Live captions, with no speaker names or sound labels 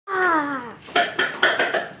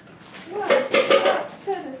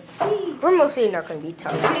mostly not going to be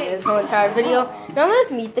talking this whole entire video. Now let's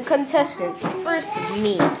meet the contestants. First,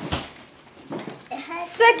 me.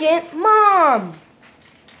 Second, Mom.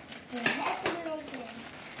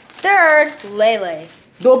 Third, Lele.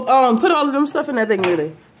 Go, put all of them stuff in that thing,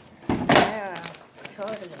 Lele. Yeah,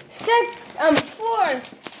 totally.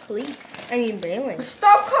 Fourth, Khalees. Braylon.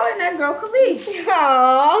 Stop calling that girl Khalees.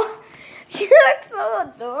 Aww. She looks so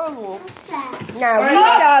adorable. Now we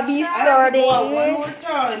shall be starting. One more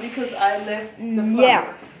time because I left the phone.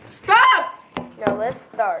 Yeah. Stop! Now let's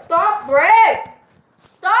start. Stop, Brett!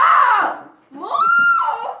 Stop! Move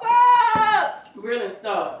up! Really,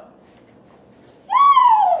 stop. No!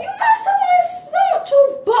 You messed up my snout,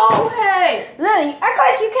 you ballhead! Lily, act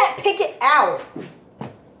like you can't pick it out.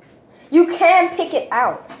 You can pick it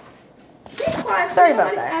out. Sorry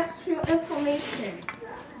about that. Ask for your information.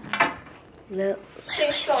 No.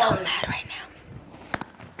 Say So sorry. mad right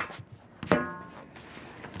now.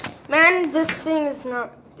 Man, this thing is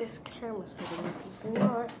not. This camera setting up is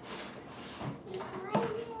not.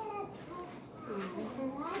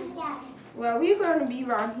 Well, we're going to be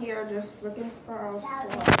around here just looking for our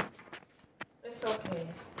stuff. It's okay.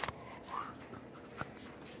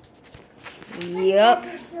 Yep.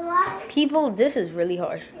 People, this is really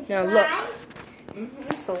hard. Now look.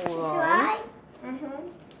 Slime.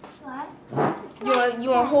 You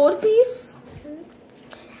want hold piece?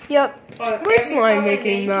 Yep. We're slime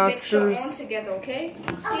making masters. Together, okay?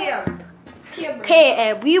 Here. Okay,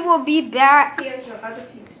 and we will be back Here's your other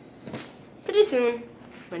piece. pretty soon.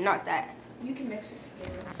 But not that. You can mix it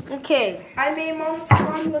together. Okay. I made Mom's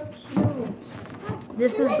slime look cute.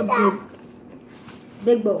 This is the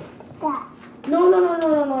big bowl. No,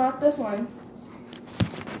 not this one.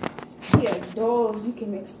 Here, those you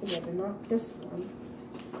can mix together, not this one.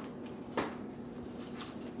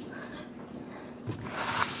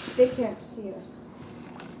 They can't see us.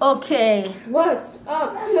 Okay. What's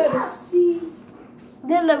up to the sea?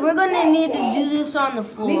 Lila, we're gonna need to do this on the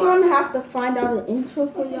floor. We're gonna have to find out an intro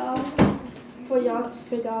for y'all. For y'all to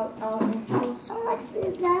figure out our intros.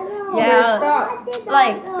 Yeah, Stop.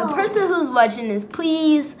 like the person who's watching this,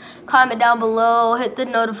 please comment down below, hit the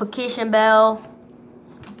notification bell,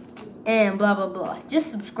 and blah blah blah.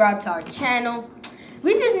 Just subscribe to our channel.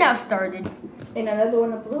 We just now started. And another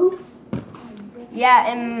one of blue. Yeah,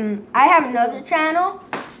 and I have another channel.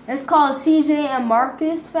 It's called CJ and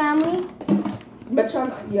Marcus Family. But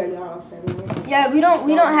y'all, yeah, y'all family. Yeah, we don't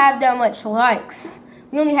have that much likes.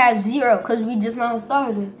 We only have 0 because we just now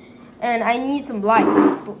started. And I need some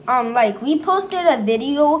likes. Like we posted a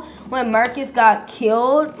video when Marcus got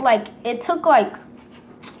killed. Like it took like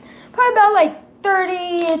probably about like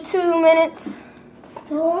 32 minutes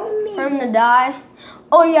for him to die.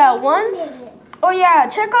 Oh yeah,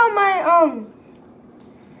 check out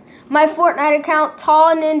my Fortnite account,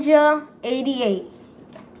 Tall Ninja 88.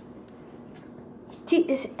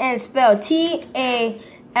 And spelled TALLNIGHT.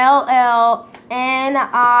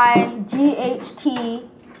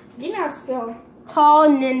 You know how to spell. Tall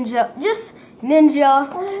Ninja, just Ninja,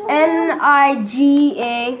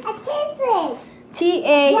 NIGA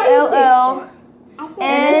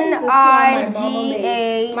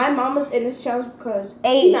TALLNIGA. My mama's in this challenge because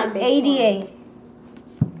she not made 88.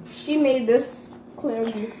 She made this clear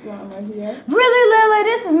slime right here. Really, Lily,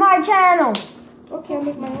 this is my channel. Okay, I'll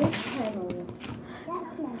make my own channel.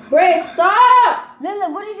 Bray, stop!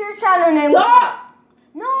 Lily, what is your channel name? Stop!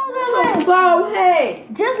 No, Lily. Bro, hey.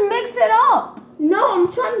 Just mix it up. No,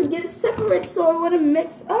 I'm trying to get it separate so it wouldn't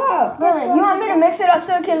mix up. Lily, you want me to mix it up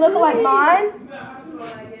so it can look like mine?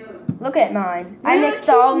 Look at mine. I mixed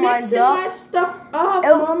all of mine up. My stuff up,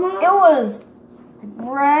 Mama. It was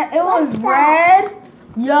red. It was red,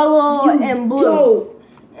 yellow, and blue. Dope.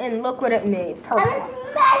 And look what it made. Purple.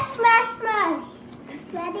 Smash.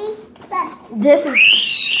 Ready? Set. This is.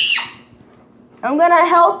 I'm gonna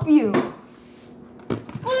help you.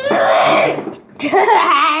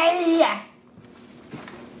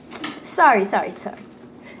 Sorry.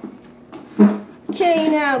 Okay,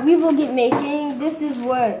 now we will get making. This is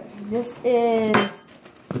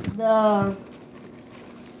the.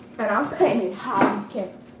 And I'm painting how you can.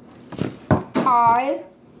 Pie.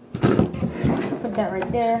 Put that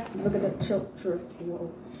right there. Look at the children. Whoa.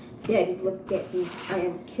 Daddy, look at me. I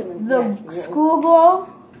am killing The that. school glow.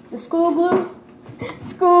 The school glue.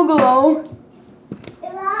 School glow.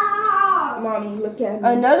 Mommy, look at me.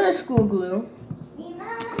 Another school glue.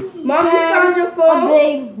 Mom, you found your A phone?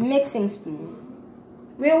 big mixing spoon.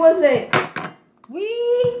 Where was it?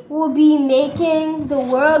 We will be making the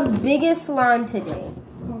world's biggest slime today.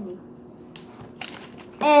 Call me.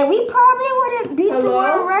 And we probably wouldn't beat the Hello?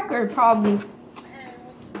 world record, probably.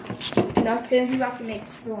 Nothing. You have to make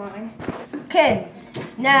slime. Okay,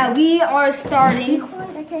 now we are Be starting.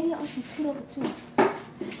 quiet, I can't hear Auntie. Scoot over too.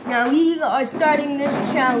 Now we are starting this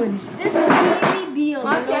challenge. This may be a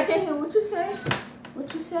Auntie, I little. can't hear what you say.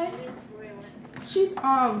 What you say? She's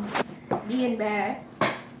being bad.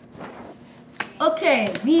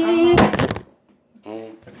 Okay, we.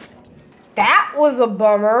 That was a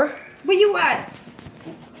bummer. Where you at?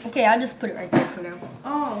 Okay, I'll just put it right there for now.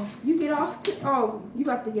 Oh, you get off too? Oh, you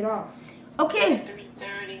got to get off. Okay,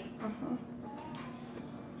 3:30.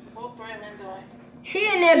 What Brandon doing? she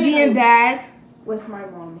in there being bad. With my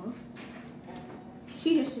mama.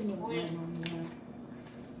 She just in there with my mama.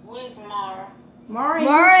 Where's Mara? Mara,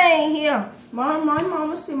 Mara ain't here. my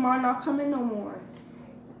mama said Mara not coming no more.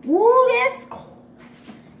 Woo, that's cool.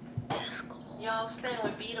 That's cool. Y'all staying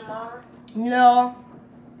with B tomorrow? No.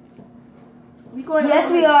 We going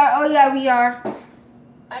Yes, we are. Oh yeah, we are.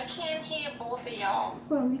 I can't hear both of y'all.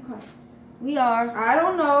 Hold on, be quiet. We are. I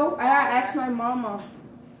don't know. I gotta ask my mama.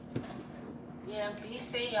 Yeah, B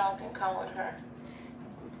say y'all can come with her.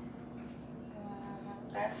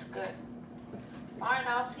 That's good. Alright,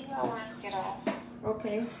 I'll see y'all when I get off.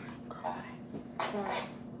 Okay. Bye. Bye.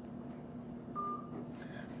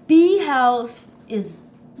 B house is.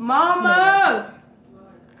 Mama!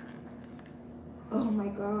 Oh my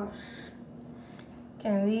gosh.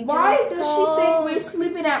 Can we? Why just does talk? she think we're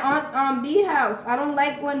sleeping at Aunt B house? I don't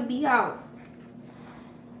like going B house.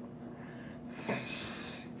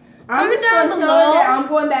 I'm Comment just down gonna tell her below. that I'm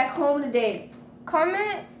going back home today.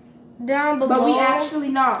 Comment down below. But we actually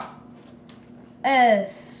not.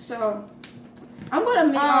 If So I'm gonna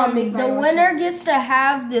make my the own winner gets to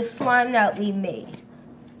have the slime that we made.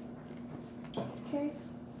 Okay.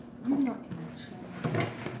 You're not in the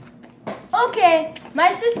channel. Okay,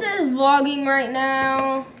 my sister is vlogging right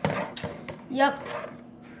now. Yep.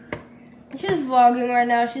 She's vlogging right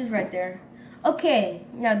now. She's right there. Okay,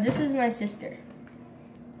 now this is my sister.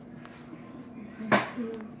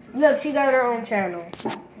 Look, she got her own channel.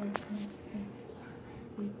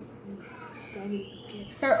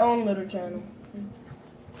 Her own little channel.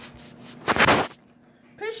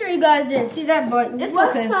 Pretty sure you guys didn't see that, but it's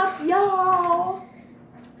What's okay. up, y'all?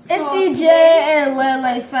 It's So CJ today- and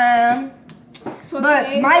Lele fam. so But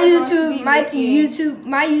today my we're going to YouTube, be my making-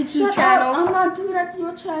 YouTube Shut channel. up, I'm not doing that to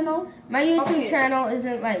your channel. My YouTube Okay. channel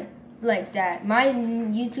isn't like that. My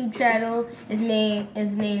YouTube channel is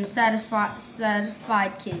named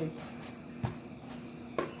Satisfied Kids.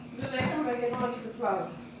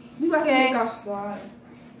 We about to Okay. make our slime.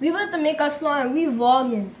 We about to make our slime. We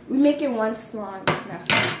vlogging, We making one slime. That's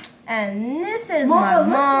it. and this is Mama, my look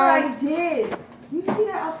what I mom. did. You see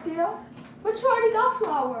that up there? But you already got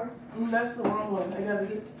flour. That's the wrong one. I gotta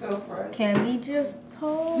get the self right. Can we just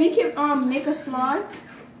talk? We can make a slime.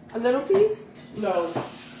 A little piece. No.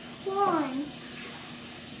 Why?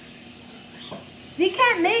 We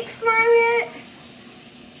can't make slime yet.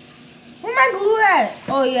 Where my glue at?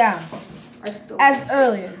 Oh yeah, I still. as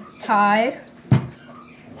earlier. Tied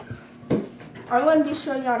I'm gonna be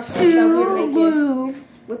showing y'all the stuff that we're to making glue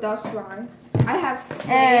with our slime. I have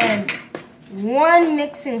and one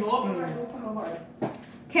mixing spoon.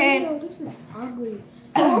 Okay, Oh, this is ugly.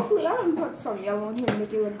 So hopefully I'm gonna put some yellow in here and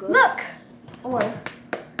make it look good. look. Or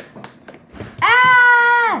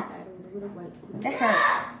Ah! add a little white glue. That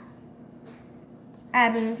hurt.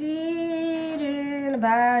 I've been reading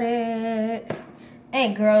about it.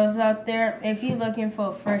 Hey, girls out there, if you're looking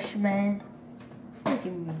for a fresh man, look at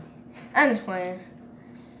me. I'm just playing.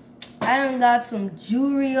 I done got some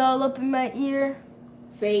jewelry all up in my ear.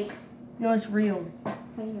 Fake. No, it's real. I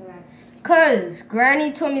know that. Cause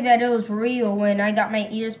Granny told me that it was real when I got my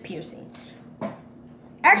ears piercing.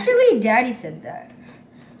 Actually, Daddy said that.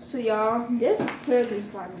 So y'all, this is clearly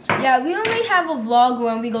slime. Yeah, we only have a vlog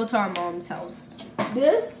when we go to our mom's house.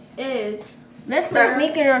 This is. Let's start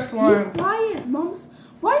making our Be slime. quiet, moms.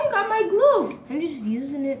 Why you got my glue? I'm just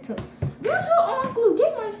using it to. Use your own glue.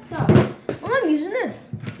 Get my stuff. Well, I'm using this.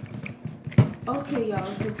 Okay,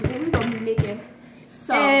 y'all. So today we're gonna be making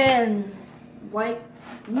some And white.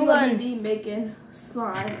 We're I'm gonna gonna- be making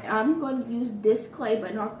slime. I'm going to use this clay,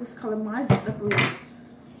 but not this color. Mine's separated.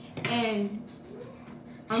 And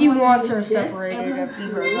I'm she gonna wants use her this separated and if you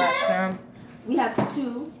heard that, fam. we have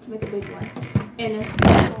two to make a big one, and a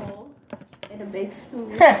small bowl, and a big spoon.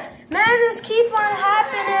 Man, this keep on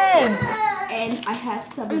happening. And I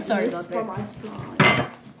have some I'm of sorry this about for that. my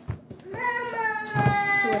slime.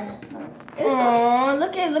 So Aw,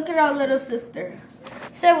 look at our little sister.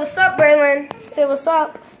 Say what's up, Braylon. Say what's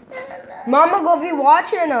up. Mama gonna be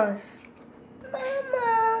watching us.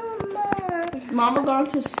 Mama gone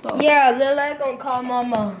to store. Yeah, Lila gonna call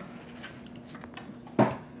Mama.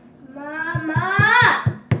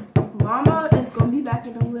 Mama be back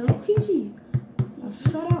in a little TT. Now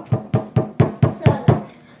shut up.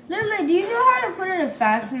 Lily, do you know how to put it in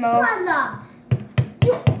fast mode? Shut up.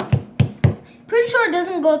 Pretty sure it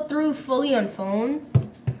doesn't go through fully on phone.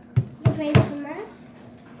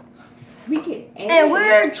 We can And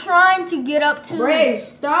we're trying to get up to Ray,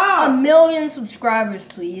 stop. 1 million subscribers,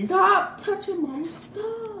 please. Stop touching mom.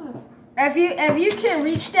 Stop. If you can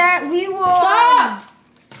reach that, we will Stop.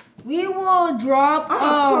 we will drop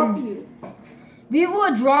You. we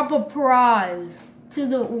will drop a prize to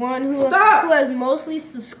the one who Stop. has mostly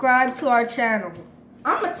subscribed to our channel.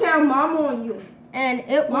 I'm gonna tell mama on you. And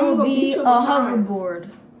it Mama will gonna be beat a you behind. hoverboard.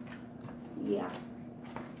 Yeah.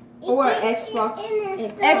 Or Xbox.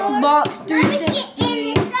 Xbox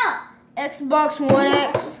 360, Xbox One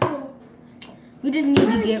X. We just need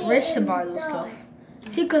to get rich to buy those stuff.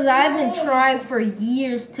 See, because I've been trying for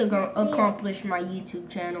years to accomplish my YouTube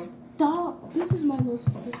channel. Stop. This is my little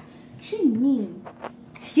sister. She mean.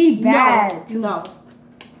 She bad. No.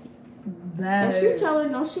 Bad. If you tell her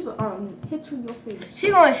no, she gonna hit you in your face.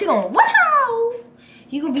 She gonna watch out.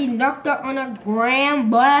 You gonna be knocked up on a gram,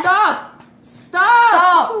 boy. Stop.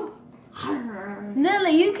 Stop.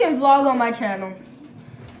 Lily, you can vlog on my channel.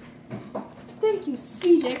 Thank you,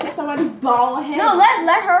 CJ. Cause somebody ball ahead. No,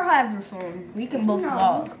 let her have her phone. We can both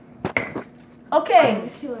vlog. Okay,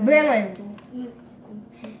 Braylon,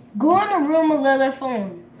 go in the room with Lily's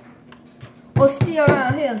phone. Or stay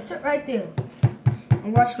around here. Sit right there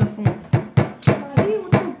and watch the phone. Hey,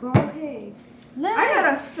 with your bald head. Lily. I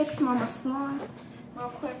gotta fix Mama's slime real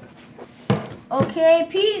quick. Okay,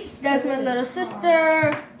 peeps, that's my little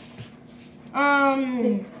sister.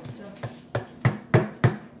 Big sister.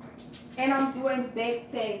 And I'm doing big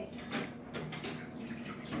things.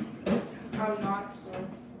 I'm not, so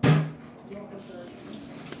don't defer.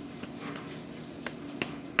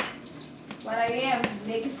 But I am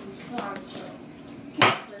making some slime, so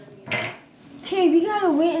can't hurt me. Okay, we gotta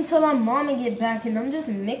wait until our mama get back, and I'm just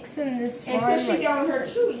mixing this slime. Until she like- done with her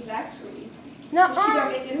chewies, actually. No, She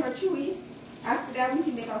done making her chewies. After that, we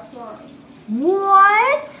can make our slime.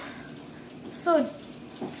 What? So,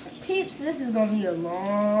 peeps, this is gonna be a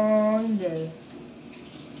long day.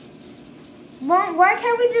 Mom, why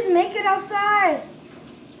can't we just make it outside?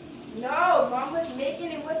 No, Mama's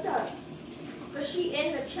making it with us. Because she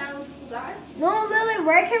in the challenge guy. No, Lily,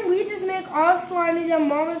 why can't we just make our slime and then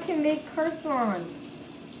Mama can make her slime?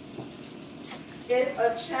 It's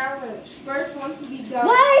a challenge. First one to be done.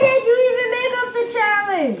 Why did you even make up the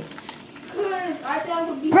challenge? Because I thought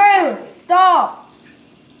it would be Braylon, stop.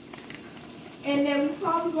 And then we're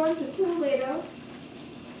probably going to pool later.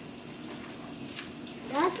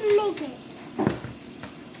 Let's make it.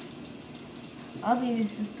 I think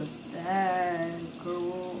this is the bad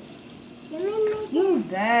girl. Let me make You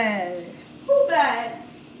bad. Who bad?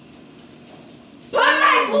 Put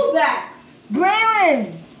my pool back.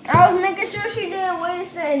 Braylon, I was making sure she didn't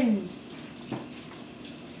waste any.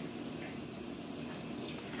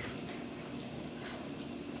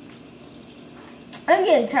 I'm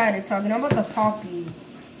getting tired of talking. I'm about to pop you.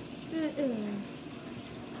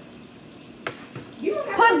 You don't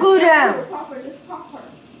have Put to glue tell down. her to Pop her, just pop her.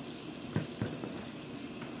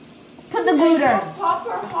 Put the glue down. Don't pop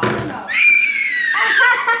her hard enough.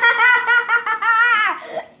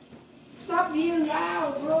 Stop being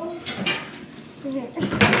loud, bro.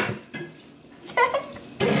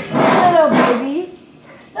 Little baby.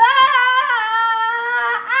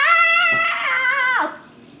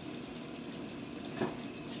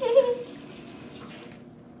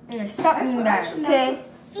 Stop me back, okay? I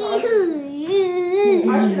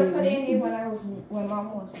should have put it in there when Mama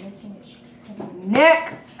was making it.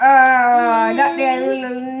 Neck. I got that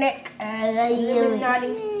little neck.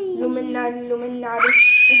 Illuminati.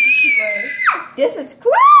 This is great. This is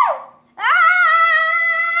cool.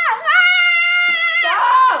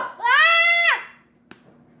 Stop.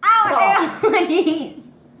 Oh, jeez.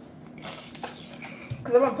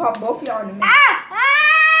 Because I'm going to pop both of y'all in a minute.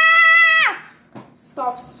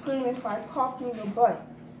 Stop screaming if I pop you in the butt.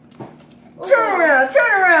 Turn around.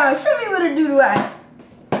 Show me what to do to that.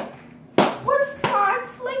 What is slime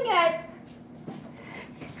fling at?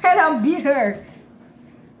 And I'll beat her.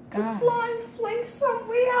 The slime fling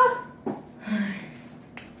somewhere.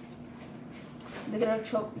 Look at her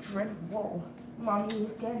choke dread. Whoa. Mommy,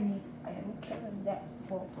 look at me. I am killing that.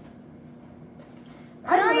 Whoa.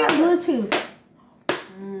 I don't have Bluetooth.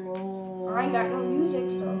 I ain't got no music,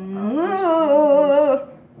 so.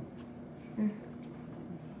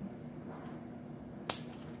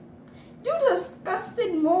 You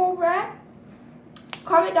disgusting mole rat.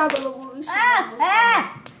 Comment down below what we should name this one.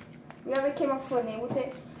 We haven't came up with a name with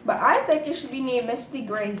it. But I think it should be named Misty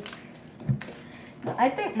Gray. I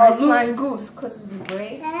think my A loose slime. goose, cause it's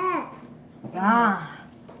gray. Yeah. Ah.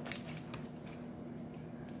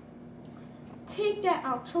 Take that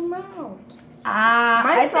out your mouth. I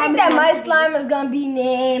slime think is that going my to be- slime is gonna be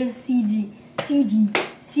named CG.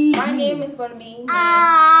 My name is gonna be.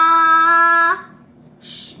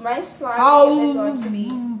 Shh, my slime name is going to be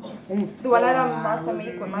the one that I'm about to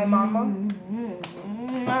make with my mama.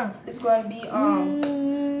 It's gonna be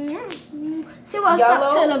Say what's Yellow.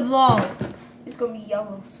 up to the vlog. it's gonna be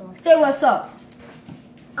yellow. So Say what's up.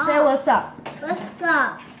 Say what's up. What's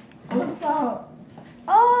up? what's up?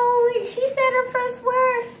 Oh, she said her first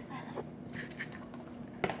word.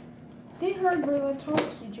 They heard Berlin talk,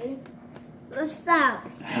 CJ. What's up?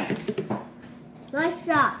 What's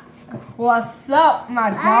up? What's up, my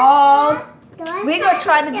dog? We gonna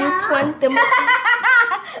try to do twin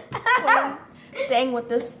thing with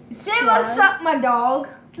this. Say what's up, my dog.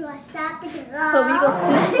 What's up? So we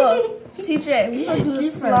gonna see the CJ. We gonna do the She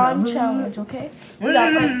slime from- challenge, okay? We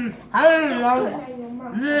got I don't know.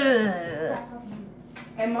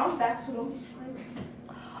 And mom back, so don't be screaming.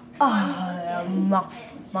 Ma.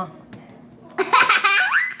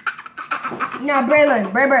 Now,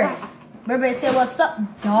 Braylon, say what's up,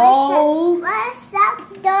 dog. What's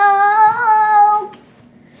up, dogs?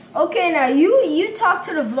 Okay, now you talk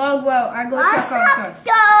to the vlog while I go What's check out. up,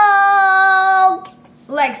 dogs?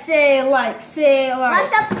 Say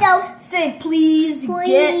What's up, dogs? say please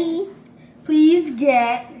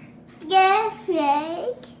get Yes,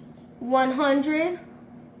 Rick.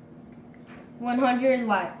 100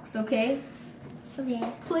 likes, okay? Okay.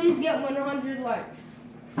 Please get 100 likes.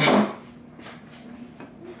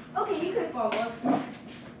 Okay, you can follow us.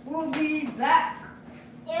 We'll be back.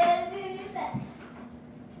 Yeah, we'll be back.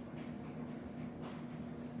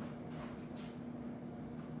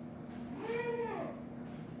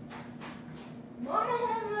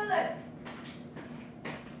 Mama,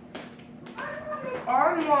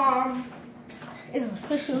 our mom is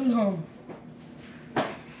officially home.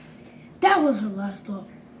 That was her last thought.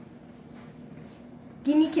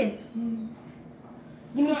 Give me a kiss.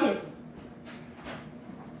 Give me a kiss.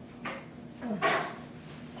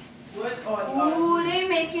 What on Ooh, they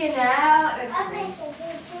making out.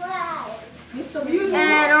 Mr. Beauty?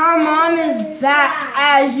 And our mom is back,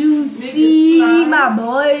 as you see, my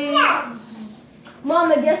boys.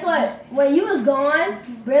 Mama, guess what? When you was gone,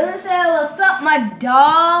 Braylon said, "What's up, my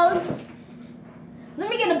dogs?" Let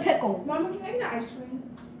me get a pickle. Mama, can I get ice cream?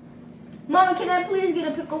 Mama, can I please get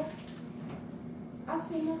a pickle? I'll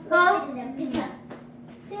see you. Huh?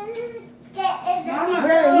 Mama,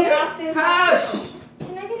 Really? Hush!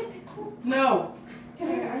 Can I get a pickle? No. can I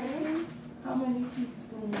get ice cream? How many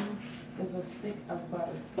teaspoons is a stick of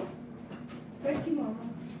butter? Thank you, Mama.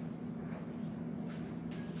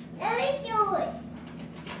 Let me do it.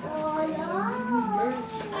 Oh, no.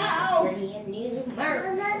 Pretty and new No, Merc.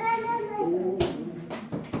 no, no, no, no.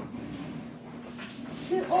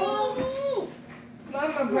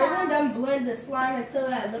 Mama, Braylon done blend the slime until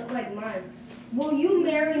that looked like mine. Will you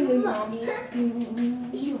marry me, mommy? Look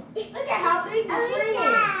at how big this ring is.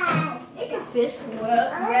 It can fit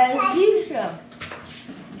Rasdisha.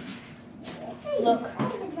 Look,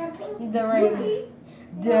 the ring.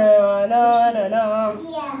 Da-na-na-na.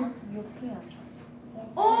 Yeah. Your pants.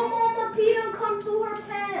 Oh, Mama, Pete done come through her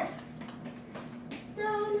pants.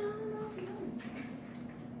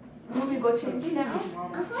 Will we go change it now?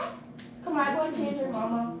 Uh-huh. Come on, go change it,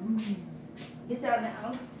 Mama. Get down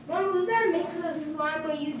now. Mama, we gotta make the slime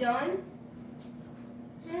when you done.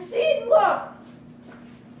 See, look.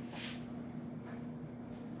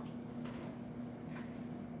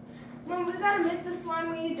 Mama, we gotta make the slime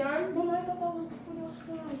when you done. Mama, I thought that was for your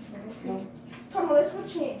slime. No. Come on, let's go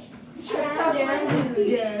change. You should have told Do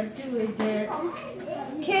it dance.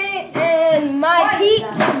 Okay, and my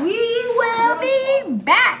peeps, we will be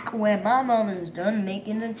back when my mom is done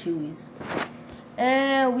making the chewies.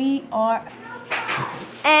 And we are.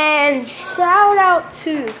 And shout out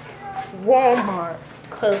to Walmart,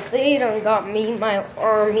 cause they done got me my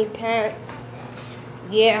army pants.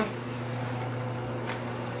 Yeah.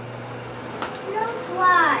 No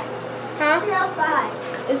flies. Huh? No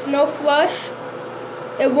flies. It's no flush.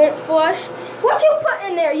 It won't flush. What you put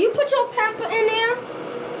in there? You put your pamper in there?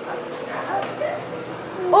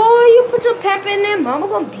 Oh, you put your pamper in there? Mama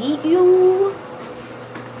gonna beat you.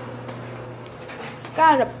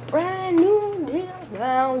 Got a brand new deal.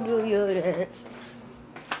 Now do your dance.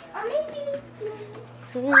 Or maybe.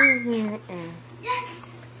 Yes.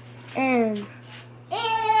 And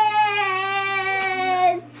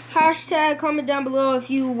And hashtag comment down below if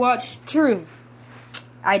you watch True.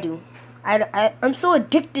 I do. I'm so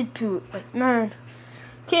addicted to it. Like, man.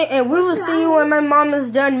 Okay, and we will see you when my mom is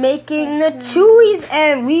done making the chewies,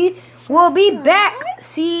 and we will be back.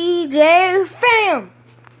 CJ fam.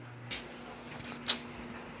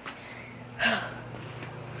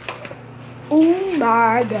 Oh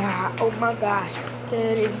my god. Oh my gosh.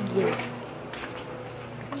 Get it again.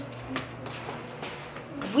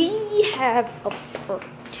 We have a part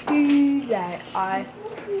 2 that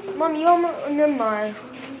Mom, you never mind.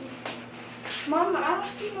 Mama, I don't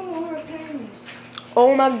see no more repairs.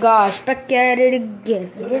 Oh my gosh, back at it again.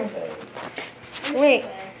 Wait,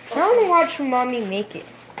 I want to watch Mommy make it.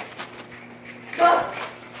 Come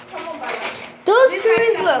on, Baba. Those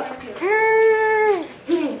trees look.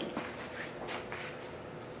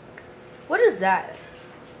 What is that?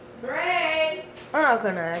 Bread. I'm not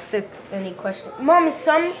gonna ask any question. Mom, is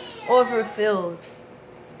some overfilled?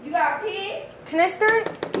 You got a pig? Can I stir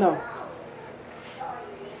it? No.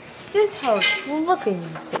 This house looking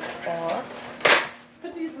so far.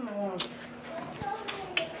 Put these in the warm.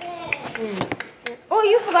 Oh,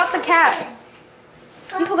 you forgot the cat.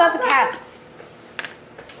 You forgot the cat.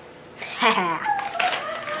 Haha.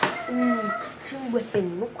 Kitchen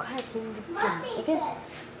whipping. No cracking the thing. Okay.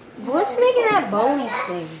 What's making that bony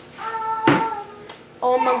thing?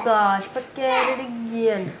 Oh my gosh, back at it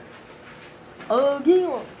again.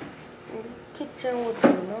 Again. Kitchen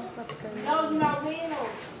whipping. No cracking. Those not real.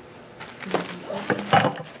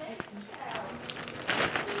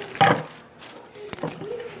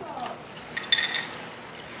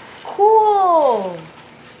 Cool.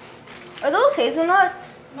 Are those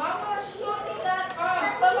hazelnuts? Mama, she only got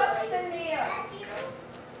Phillips in there.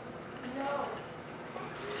 No.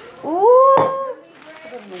 Ooh.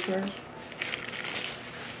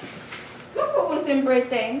 Look what was in bread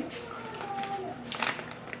thing.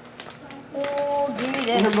 Oh, give me In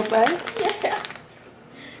this. her book bag? Yeah.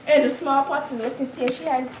 And the small pot to look and see if she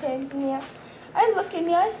had pens in there. I look in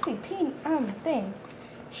there, I see thing.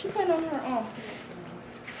 She put it on her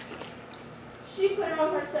She put it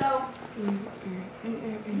on herself.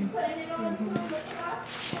 Putting it on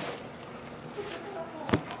herself.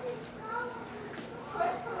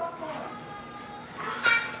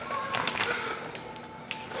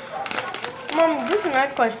 Mom, this is my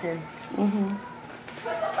question. Mm-hmm.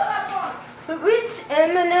 Which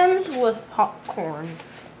M&M's was popcorn?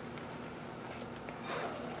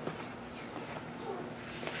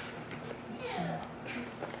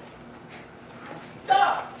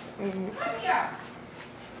 Stop. Come here.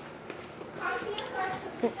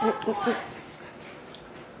 Come here.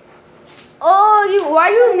 Oh, why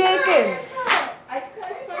are you naked? I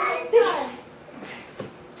couldn't find it.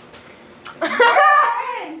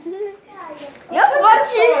 Yep,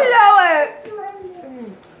 what's you lower?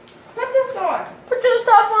 Put this on. Put your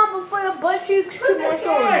stuff on before your butt cheeks Put keep this on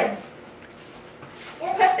showing. on.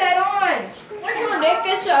 Put that on. What's your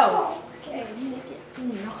naked self? Okay, make it.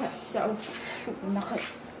 Knock it. So, knock it.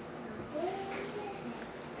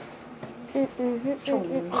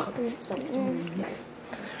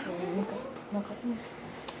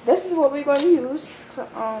 This is what we're going to use to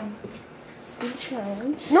do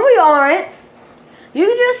challenge. No, we aren't. You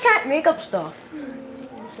just can't make up stuff.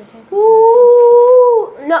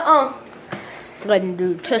 Ooh, nuh-uh. Gonna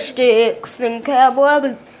do test sticks and cowboy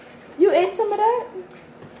boots. You ate some of that?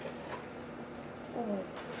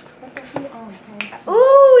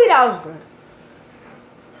 Ooh, that was good.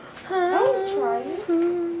 I want to try it.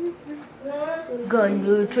 Gonna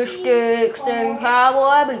do test sticks and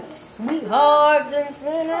cowboy boots. Sweethearts and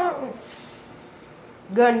spin out.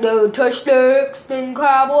 Gonna do test sticks and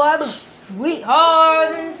cowboy boots.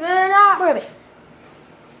 Sweethearts and spin out. Rabbit.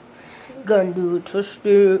 Gonna do test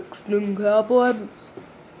sticks and cowboy boots.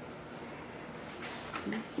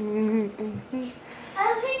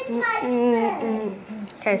 Oh, here's my friend.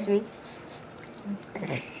 Test me.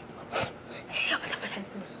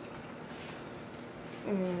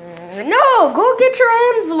 No, go get your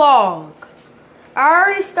own vlog. I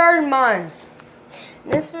already started mine.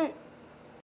 This one.